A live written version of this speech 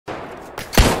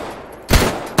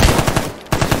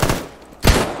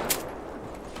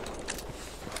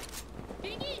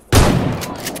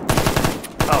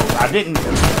didn't.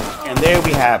 And there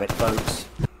we have it, folks.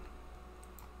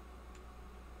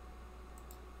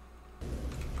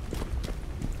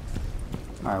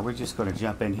 Alright, we're just going to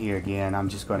jump in here again. I'm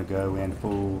just going to go in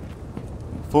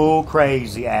full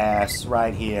crazy ass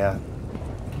right here.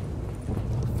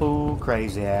 Full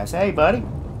crazy ass. Hey, buddy.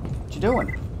 What you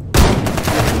doing?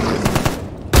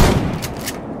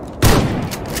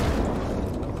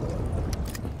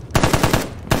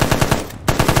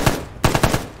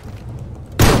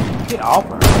 Get off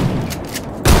her.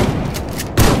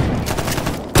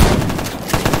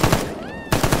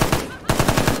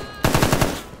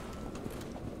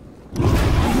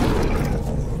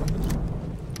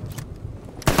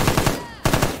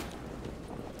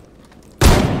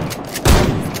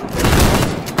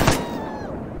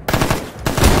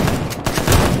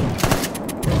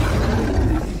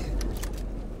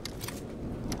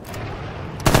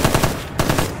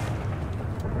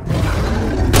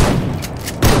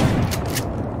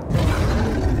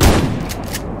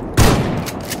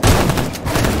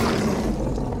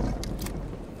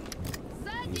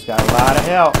 Got a lot of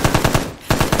help.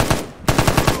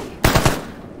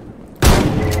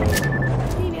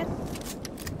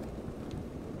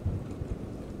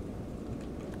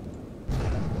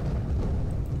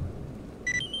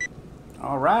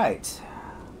 All right.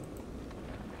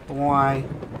 Boy.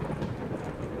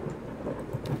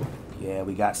 Yeah,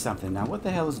 we got something. Now, what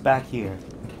the hell is back here?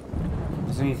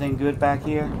 Is there anything good back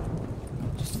here?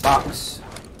 Just a box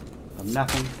of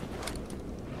nothing.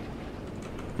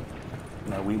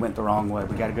 No, we went the wrong way.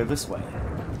 We gotta go this way.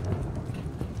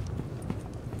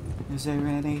 Is there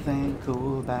anything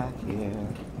cool back here?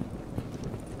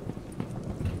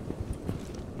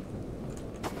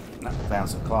 No, found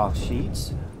some cloth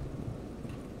sheets.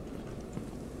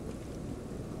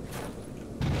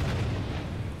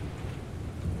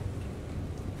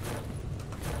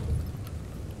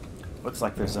 Looks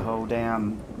like there's a whole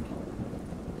damn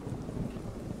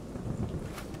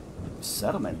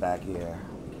settlement back here.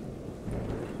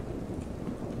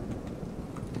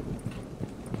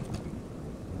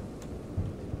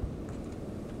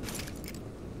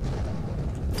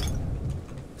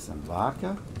 Some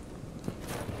vodka.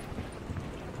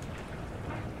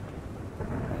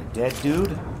 A dead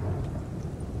dude.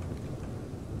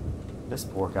 This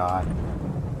poor guy.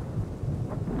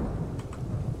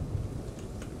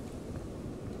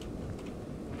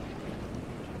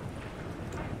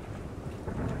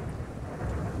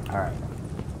 All right.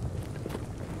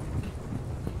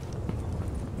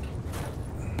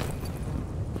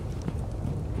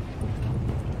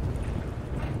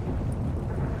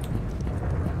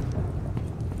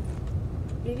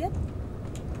 Привет.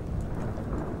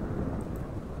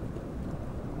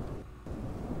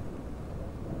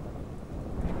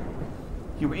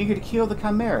 You were eager to kill the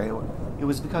chimera. It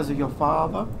was because of your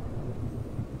father?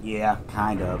 Yeah,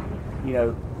 kind of. You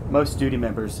know, most duty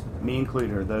members, me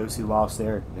included, are those who lost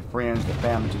their friends, their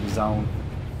family to the zone.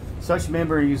 Such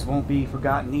memories won't be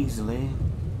forgotten easily.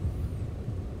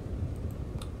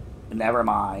 Never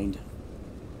mind.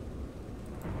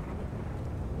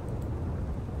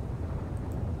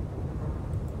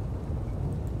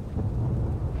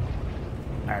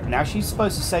 Alright, now she's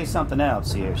supposed to say something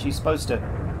else here. She's supposed to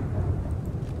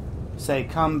say,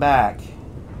 come back.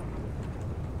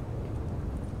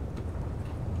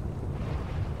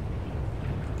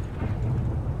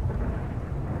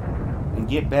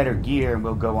 Get better gear and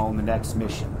we'll go on the next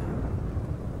mission.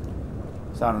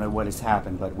 So I don't know what has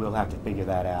happened, but we'll have to figure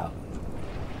that out.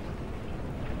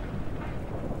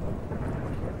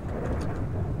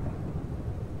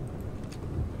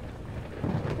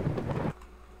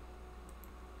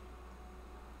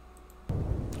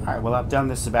 Alright, well, I've done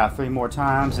this about 3 more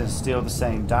times and it's still the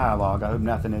same dialogue. I hope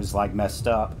nothing is like messed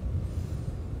up.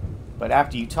 But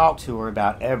after you talk to her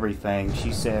about everything,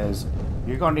 she says,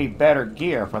 you're going to need better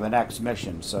gear for the next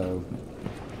mission, so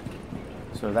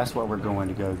that's what we're going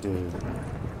to go do.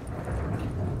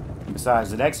 Besides,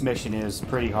 the next mission is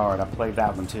pretty hard. I played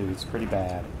that one too. It's pretty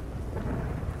bad.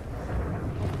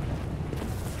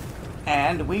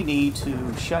 And we need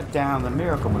to shut down the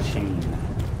miracle machine.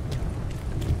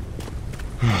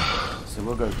 So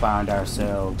we'll go find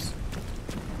ourselves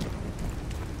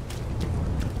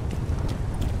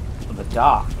the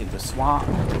dock in the swamp.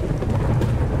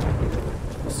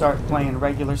 Start playing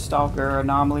regular Stalker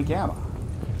Anomaly Gamma.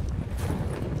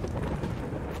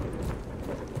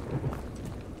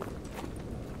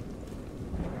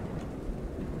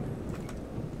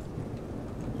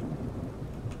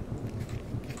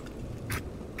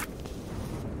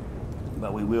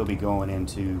 But we will be going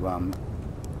into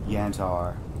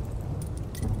Yantar.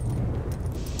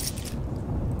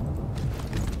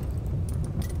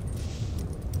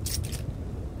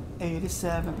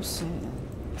 87%.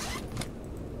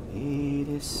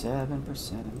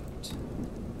 87%.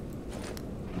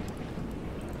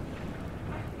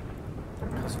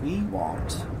 Because we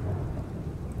want.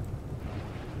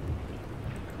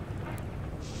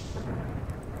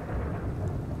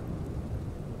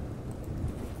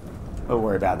 We'll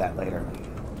worry about that later.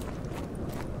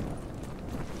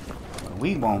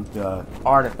 We want the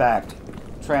artifact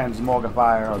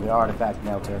transmogrifier or the artifact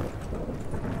melter.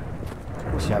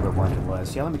 Whichever one it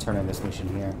was. Yeah, let me turn on this mission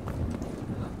here.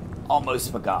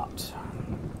 Almost forgot.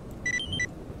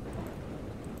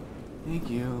 Thank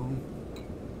you.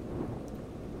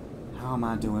 How am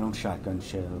I doing on shotgun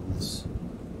shells?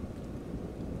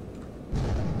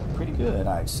 Pretty good,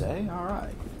 I'd say.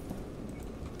 Alright.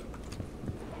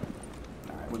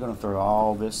 Alright, we're gonna throw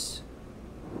all these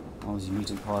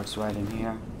mutant parts right in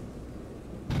here.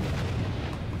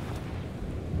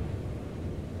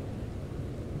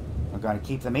 We're gonna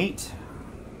keep the meat.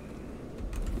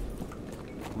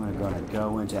 We're gonna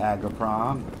go into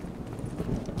Agroprom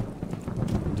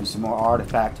and do some more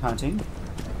artifact hunting.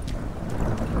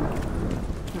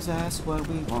 Because that's what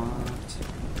we want.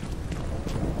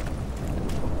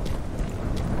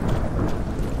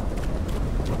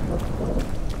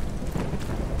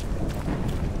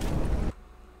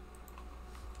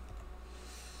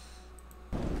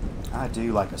 I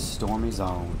do like a stormy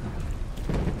zone.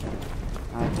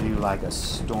 I do like a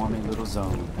stormy little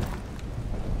zone.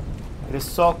 It is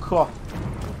so cool.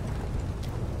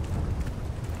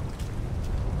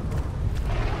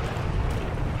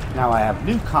 Now I have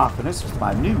new confidence with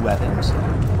my new weapons.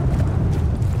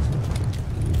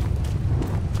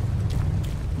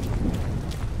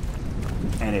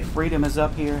 And if freedom is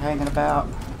up here hanging about,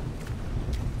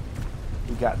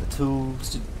 we got the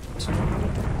tools to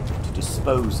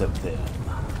dispose of them.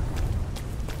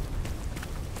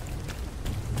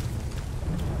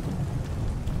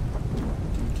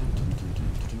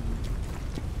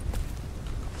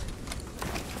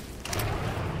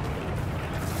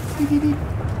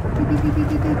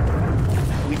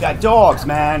 We got dogs,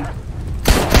 man.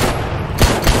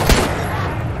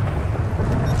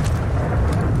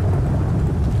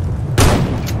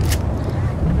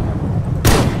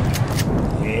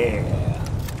 Yeah.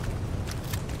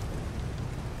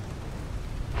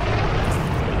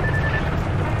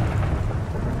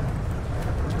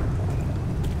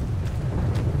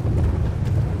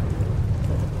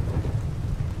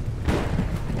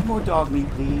 More dog meat,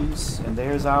 please. And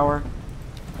there's our...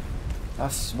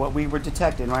 That's what we were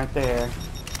detecting right there.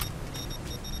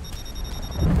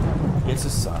 It's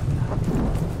a sun.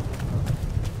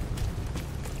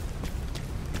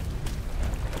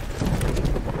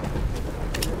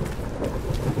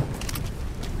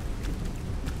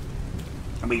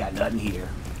 And we got nothing here.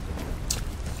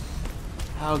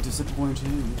 How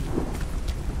disappointing.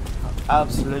 How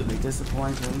absolutely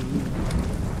disappointing.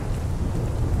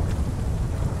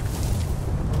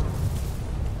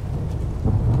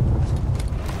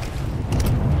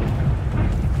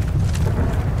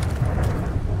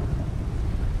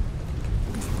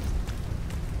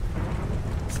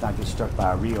 Not get struck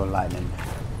by a real lightning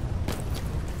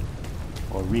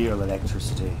or real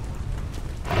electricity.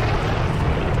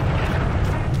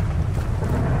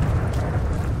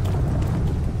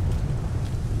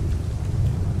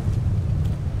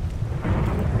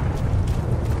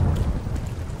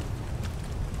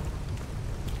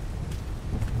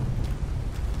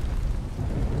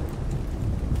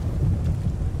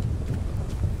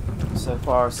 So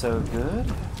far, so good.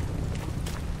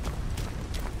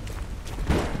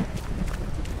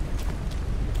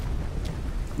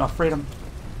 Not freedom.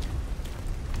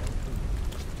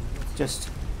 Just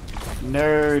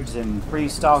nerds and free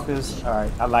stalkers.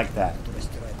 Alright, I like that.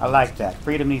 I like that.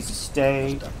 Freedom needs to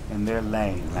stay in their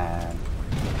lane, man.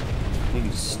 They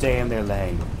need to stay in their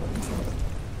lane.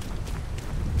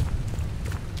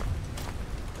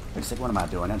 Looks like, what am I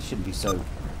doing? I shouldn't be so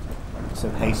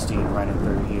hasty and running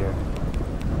through here.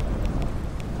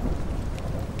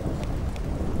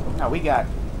 Now we got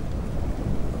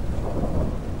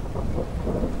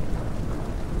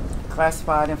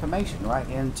classified information right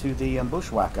into the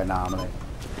bushwhacker anomaly.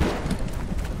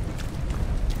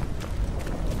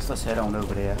 So let's head on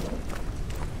over there.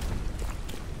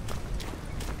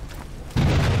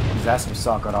 That's what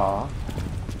suckered off.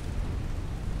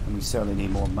 And we certainly need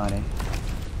more money.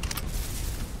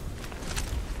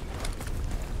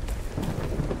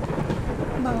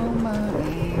 More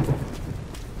money.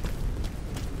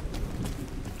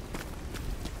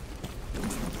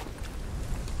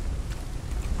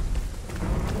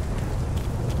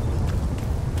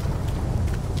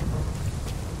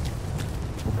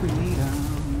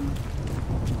 Freedom.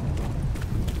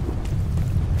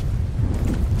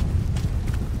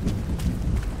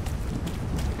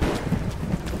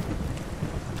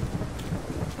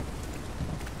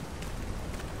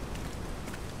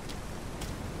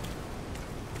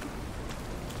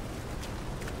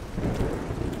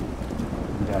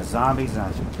 zombies, and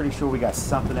I'm pretty sure we got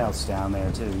something else down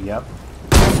there too. Yep.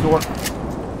 Stork.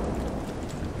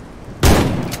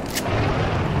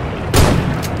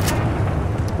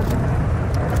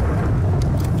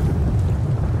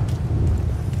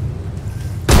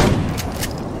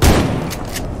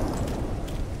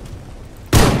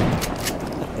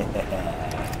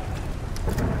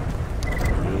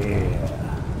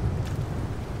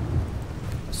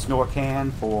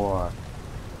 Can for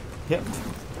him.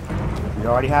 We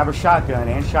already have a shotgun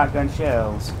and shotgun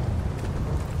shells.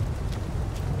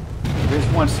 There's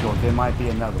one store. There might be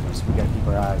another one, so we gotta keep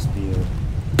our eyes peeled.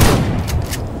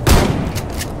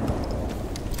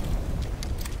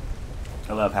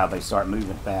 I love how they start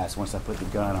moving fast once I put the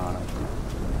gun on them.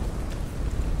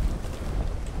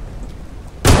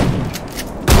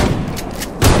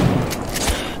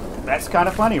 That's kind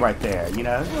of funny right there, you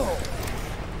know?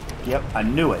 Yep, I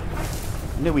knew it.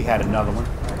 I knew we had another one.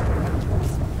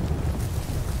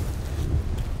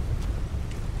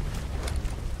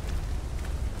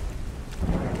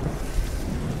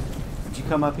 Did you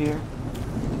come up here?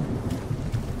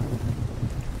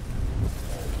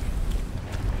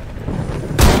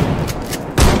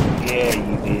 Yeah,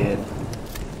 you did.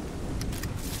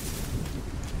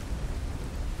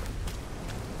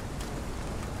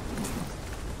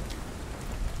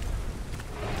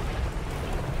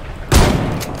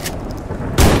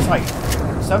 Like,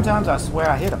 sometimes I swear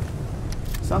I hit them.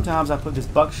 Sometimes I put this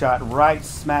buckshot right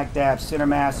smack dab center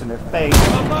mass in their face.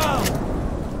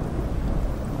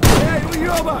 Эй,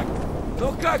 уёбок!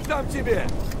 Ну как там тебе?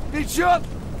 Печет?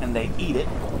 And they eat it.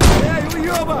 Эй,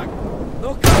 уёбок!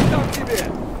 Ну как там тебе?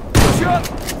 Печет?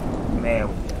 There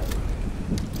we go.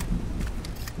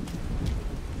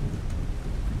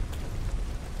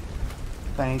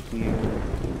 Thank you.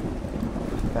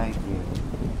 Thank you.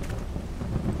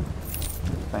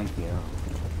 Thank you.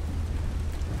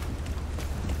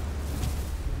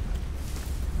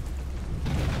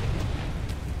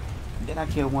 Did I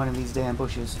kill one of these damn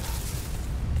bushes?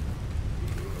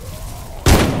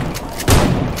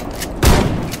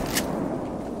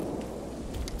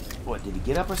 What, did he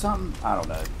get up or something? I don't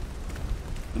know.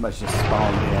 He must just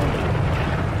spawned in.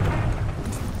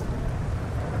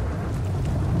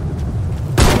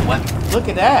 What? Look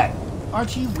at that!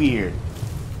 Aren't you weird?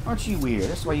 Aren't you weird?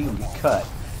 That's why you can get cut.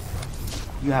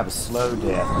 You have a slow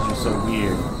death because you're so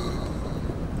weird.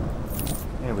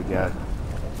 There we go.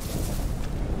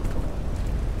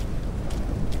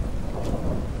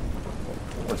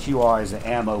 What you are is an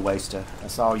ammo waster.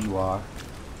 That's all you are.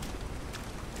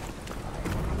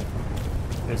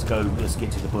 Let's go. Let's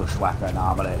get to the bushwhacker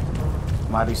anomaly.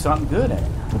 Might be something good in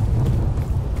it.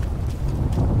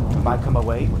 We might come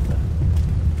away with a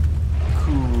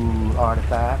cool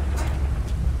artifact.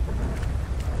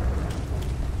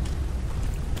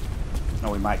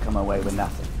 Or we might come away with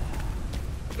nothing.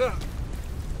 Dun,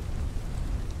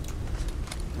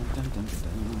 dun, dun, dun.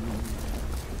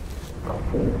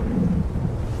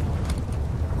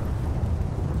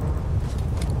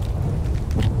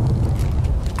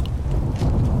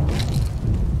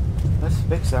 Let's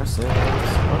fix ourselves.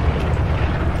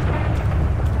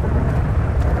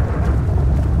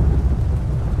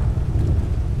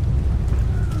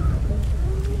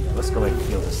 Let's go ahead and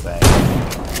kill this thing.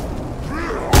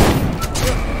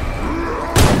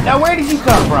 Now, where did you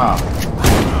come from?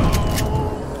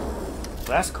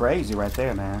 That's crazy right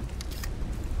there, man.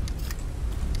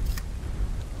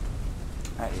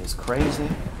 That is crazy.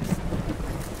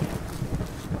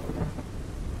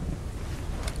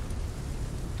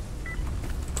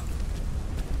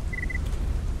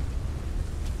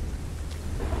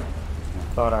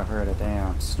 I thought I heard a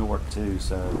damn snort too,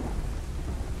 so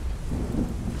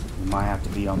we might have to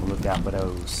be on the lookout for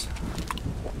those.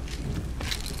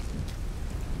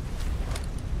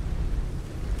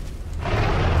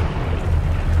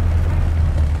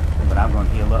 But I'm going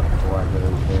to heal up before I go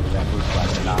over there to that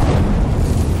bushwhacker anomaly.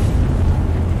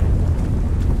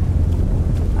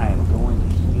 I am going to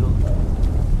heal.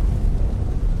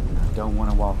 I don't want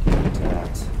to walk into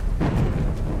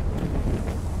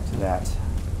that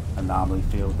anomaly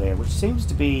field there, which seems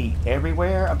to be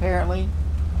everywhere apparently.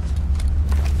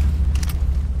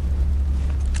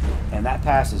 And that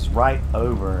passes right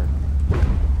over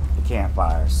the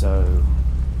campfire, so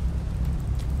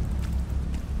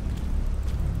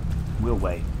we'll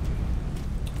wait.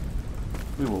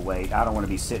 We will wait. I don't want to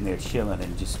be sitting there chilling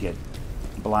and just get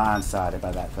blindsided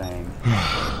by that thing.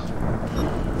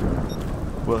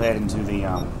 We'll head into the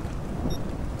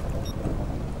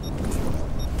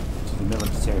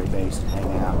military base and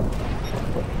hang out.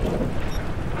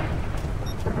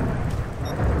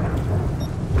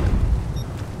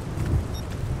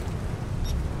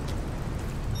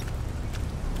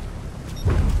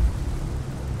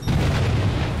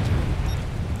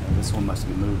 This one must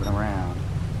be moving around.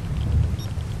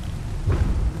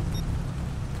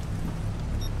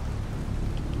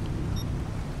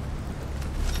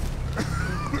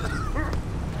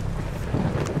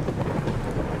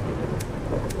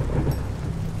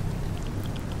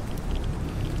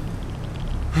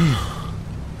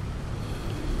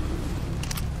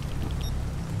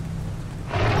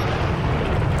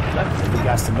 Luckily, we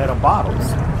got some metal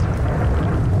bottles.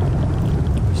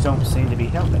 Don't seem to be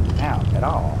helping out at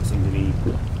all. Seem to be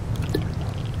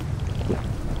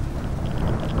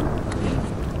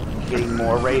getting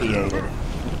more radiated.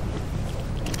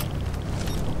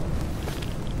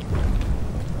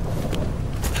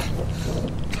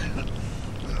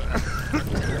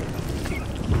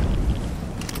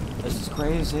 This is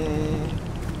crazy.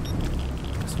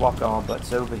 Let's walk all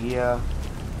butts over here.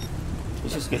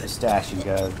 Let's just get the stash and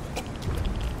go.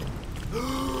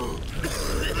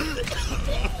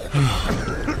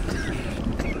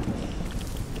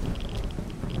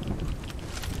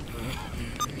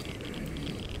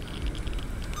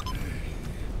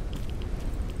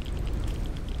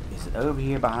 Is it over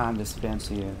here behind this fence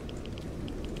here?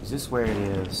 Is this where it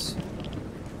is?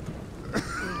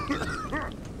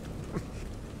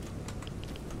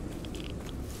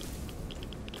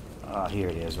 Oh, here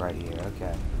it is, right here.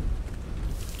 Okay.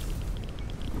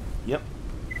 Yep.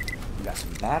 We got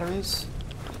some batteries.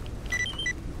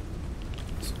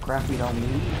 Some crap we don't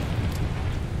need.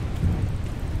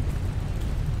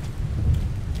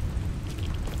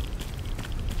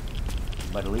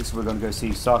 But at least we're going to go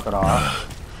see Sakura.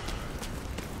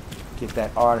 Get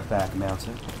that artifact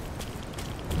melted.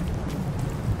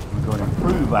 We're going to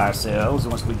improve ourselves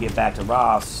once we get back to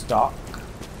Rostock.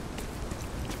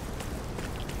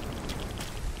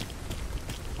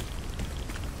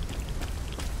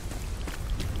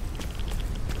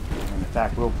 In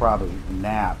fact, we'll probably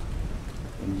nap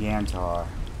in Yantar.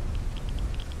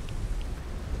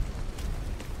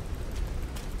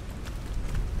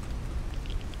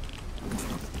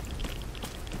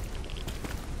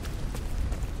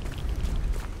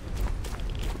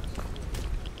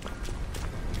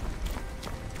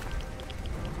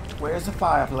 Where's the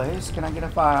fireplace? Can I get a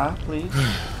fire, please?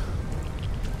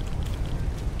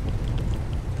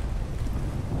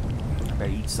 I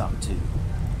better eat something too.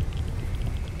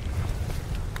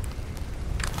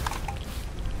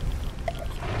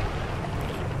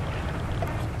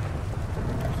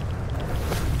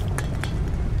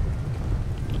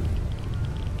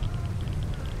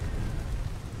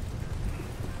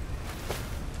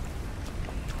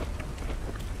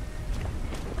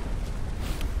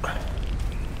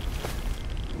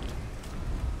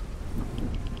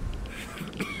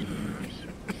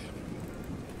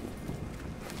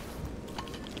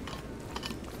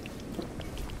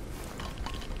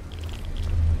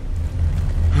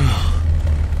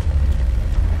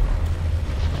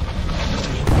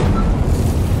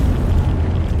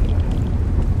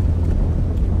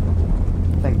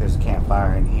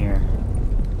 Fire in here,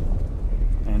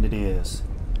 and it is.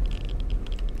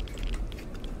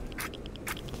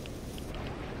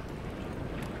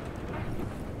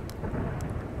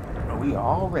 We are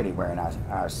already wearing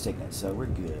our signet, so we're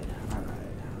good. All right,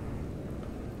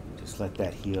 just let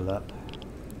that heal up.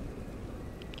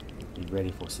 Be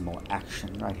ready for some more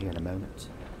action right here in a moment.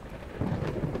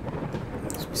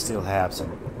 We still have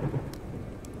some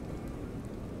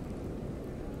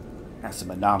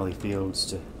anomaly fields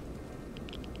to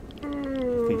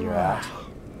figure out.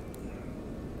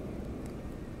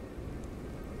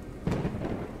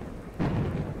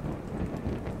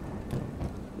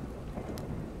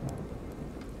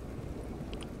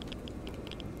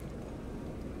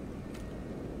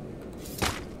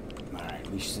 Alright,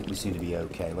 we seem to be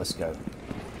okay. Let's go.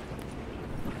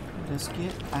 Let's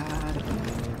get out of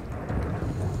here.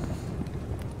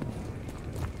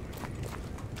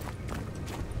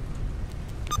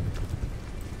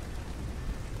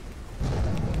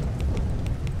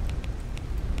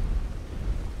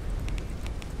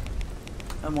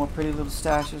 No more pretty little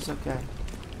stashes, okay.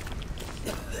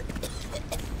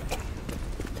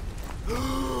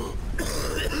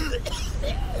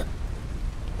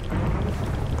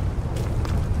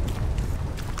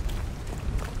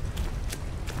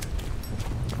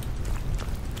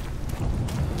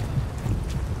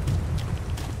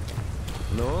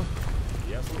 Ну,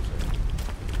 я слушаю.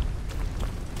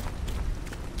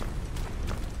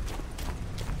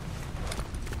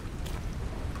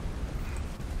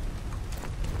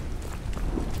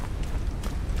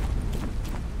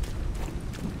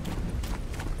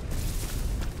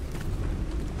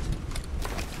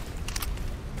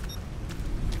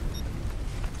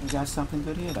 We got something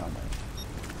good here, don't we?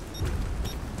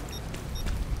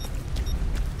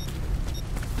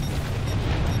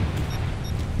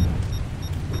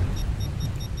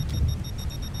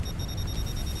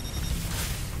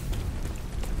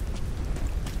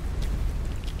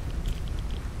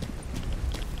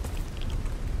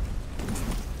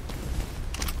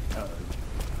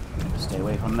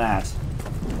 from that.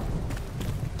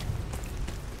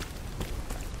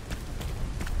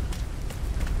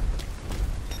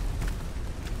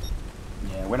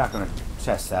 Yeah, we're not going to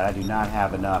test that. I do not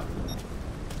have enough.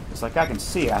 It's like I can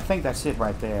see it. I think that's it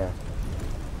right there.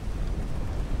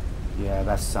 Yeah,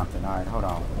 that's something. Alright, hold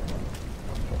on.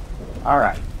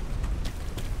 Alright.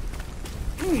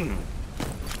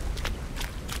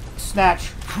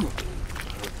 Snatch.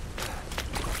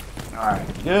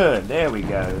 Alright, good. There we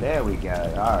go. There we go.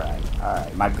 Alright,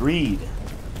 alright. My greed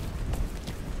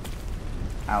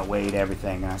outweighed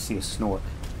everything. I see a snork.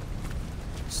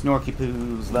 Snorky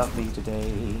poos love me today.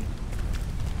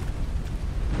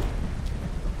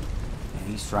 And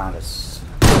he's trying to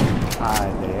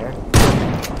hide there.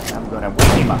 I'm going to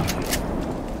wake him up here.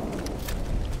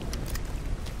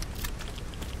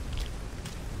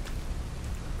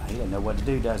 He doesn't know what to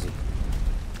do, does he?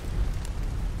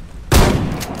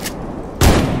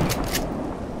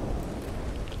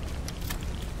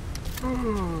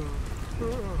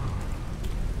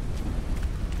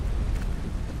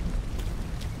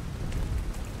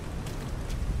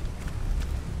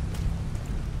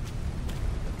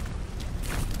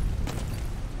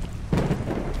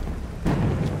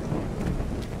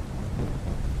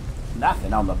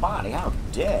 Nothing on the body. How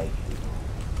dare you?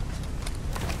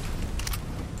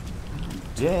 How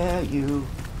dare you?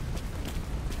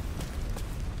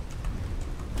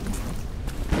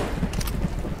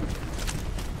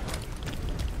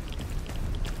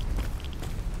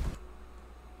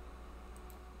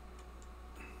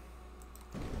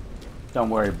 Don't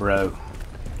worry, bro.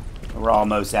 We're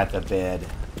almost at the bed.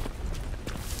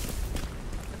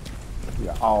 We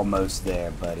are almost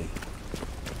there, buddy.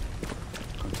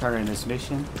 I'm turning this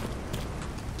mission.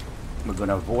 We're going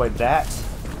to avoid that.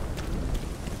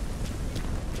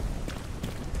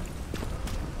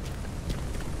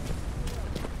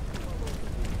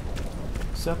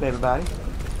 What's up, everybody?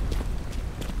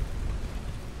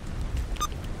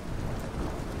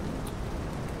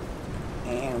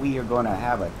 And we are going to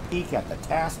have a peek at the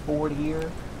task board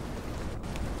here.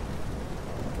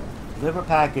 Deliver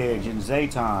package in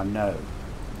Zayton, no.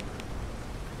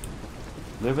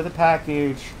 Deliver the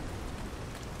package.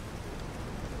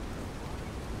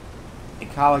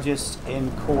 Ecologist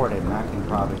in Corden, I can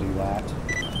probably do that.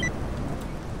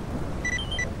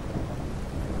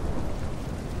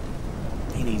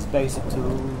 He needs basic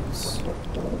tools.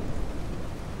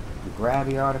 The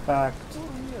Grabby artifact.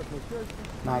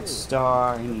 Night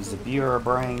Star. He needs the Bureau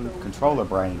brain, controller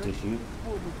brain tissue.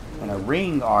 And a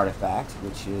ring artifact,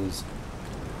 which is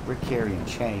we're carrying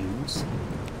chains.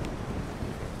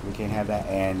 We can't have that.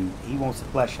 And he wants a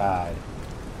flesh hide.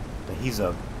 But he's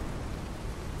a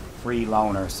free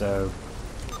loner, so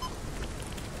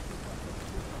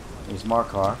there's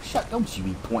Markar. Shut, don't you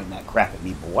be pointing that crap at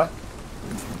me, boy.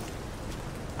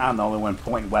 I'm the only one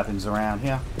pointing weapons around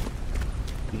here.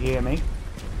 You hear me?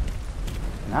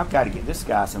 And I've got to get this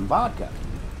guy some vodka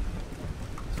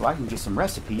so I can get some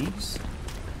recipes.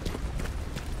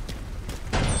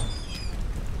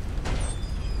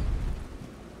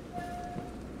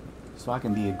 So I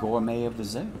can be a gourmet of the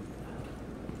zone.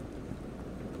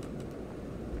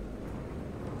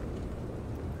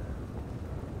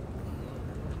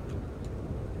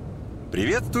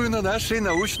 Приветствую на нашей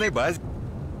научной базе.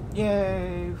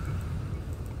 Yay!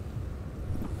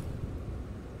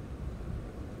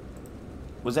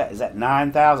 Is that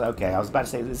 9,000? Okay, I was about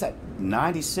to say, is that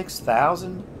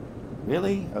 96,000?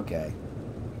 Really? Okay.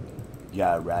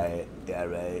 Yeah, right. Yeah,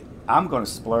 right. I'm going to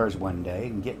splurge one day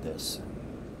and get this.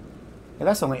 Yeah,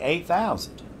 that's only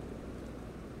 8,000.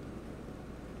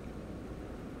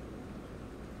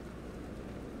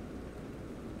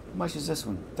 How much is this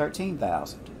one?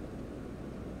 13,000.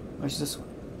 How much is this one?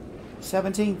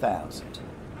 17,000.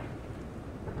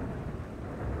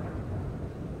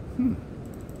 Hmm.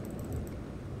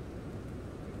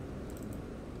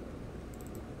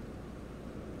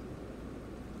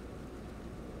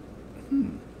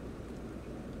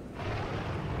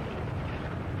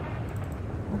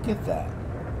 We'll get that.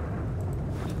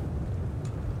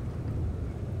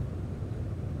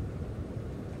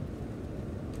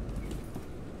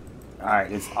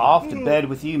 Alright, it's off to bed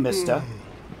with you, mister.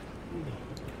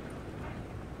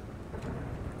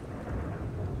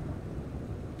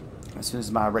 As soon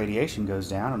as my radiation goes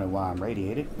down, I don't know why I'm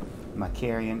radiated. Am I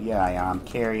carrying? Yeah, I am. I'm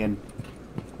carrying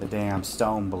the damn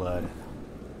stone blood.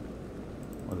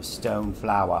 Or the stone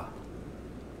flower.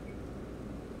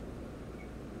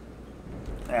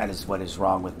 That is what is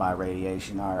wrong with my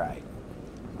radiation. Alright.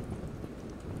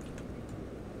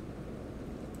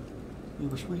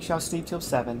 We shall sleep till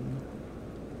 7.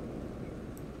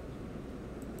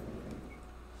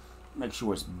 Make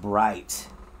sure it's bright.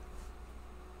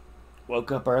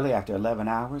 Woke up early after 11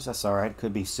 hours. That's alright.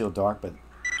 Could be still dark, but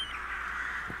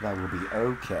that will be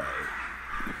okay.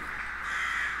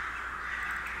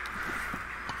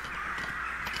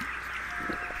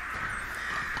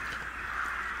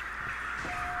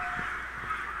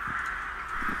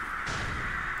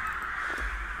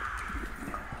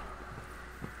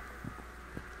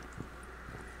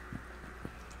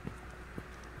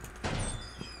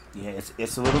 Yeah,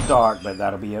 it's a little dark, but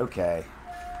that'll be okay.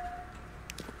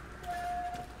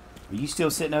 Are you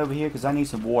still sitting over here? Because I need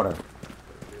some water.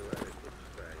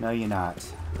 No, you're not.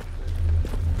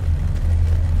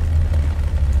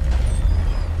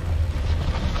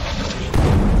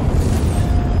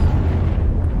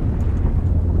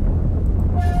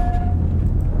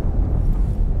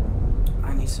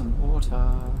 I need some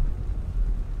water.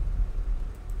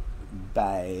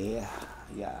 Bye.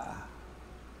 Yeah.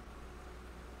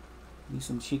 Need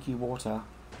some cheeky water.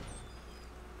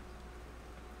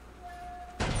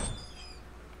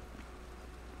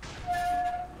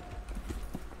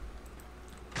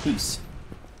 Peace.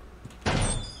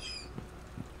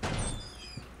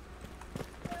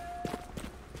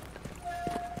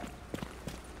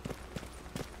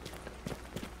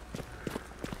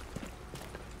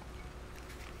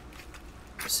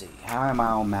 Let's see. How am I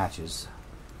on matches?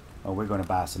 Oh, we're going to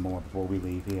buy some more before we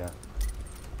leave here.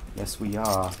 Yes, we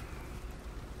are.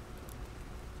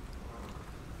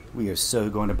 We are so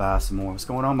going to buy some more. What's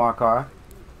going on, Markar?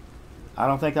 I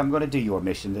don't think I'm going to do your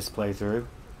mission this playthrough.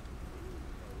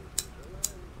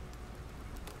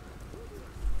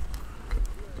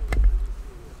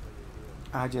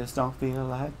 I just don't feel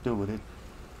like doing it.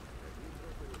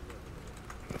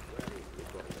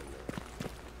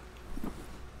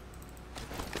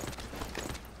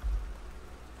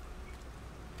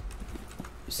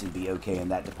 You should be okay in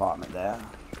that department there.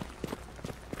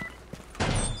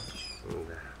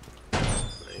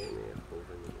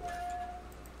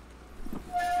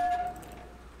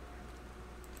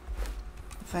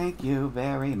 Thank you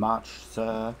very much,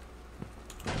 sir.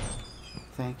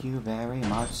 Thank you very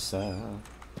much, sir.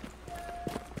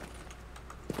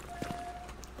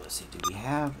 Let's see, do we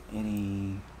have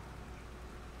any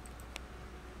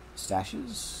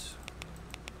stashes?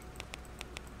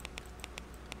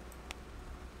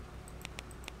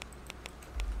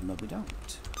 No, we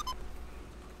don't.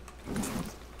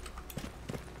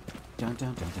 Dun, dun,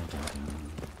 dun, dun, dun, dun.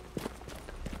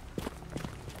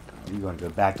 We're going to go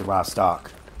back to our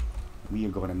stock. We are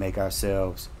going to make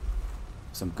ourselves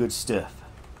some good stuff.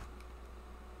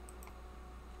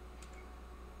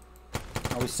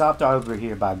 We stopped over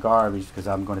here by garbage because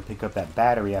I'm going to pick up that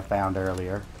battery I found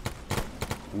earlier.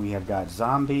 We have got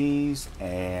zombies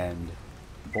and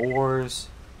boars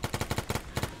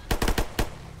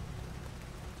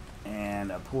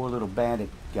and a poor little bandit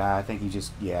guy. I think he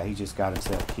just got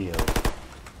himself killed.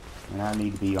 And I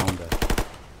need to be on the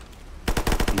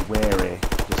be wary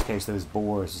just in case those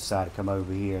boars decide to come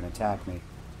over here and attack me.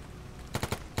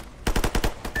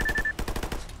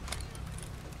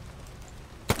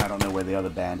 I don't know where the other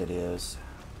bandit is.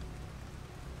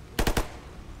 I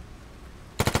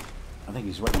think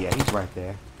he's right. Yeah, he's right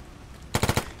there.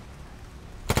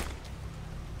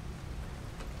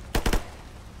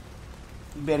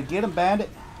 You better get him, bandit.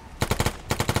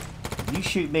 If you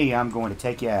shoot me, I'm going to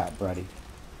take you out, buddy.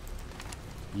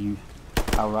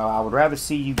 I would rather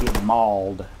see you get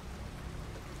mauled.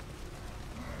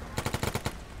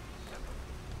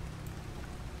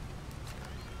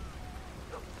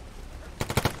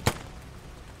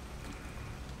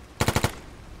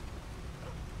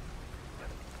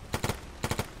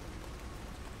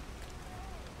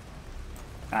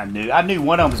 I knew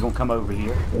one of them was gonna come over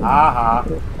here. Aha.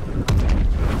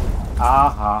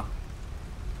 Aha.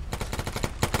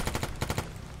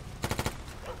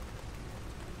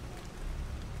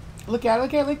 Look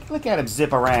at him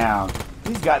zip around.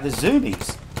 He's got the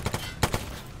zoomies.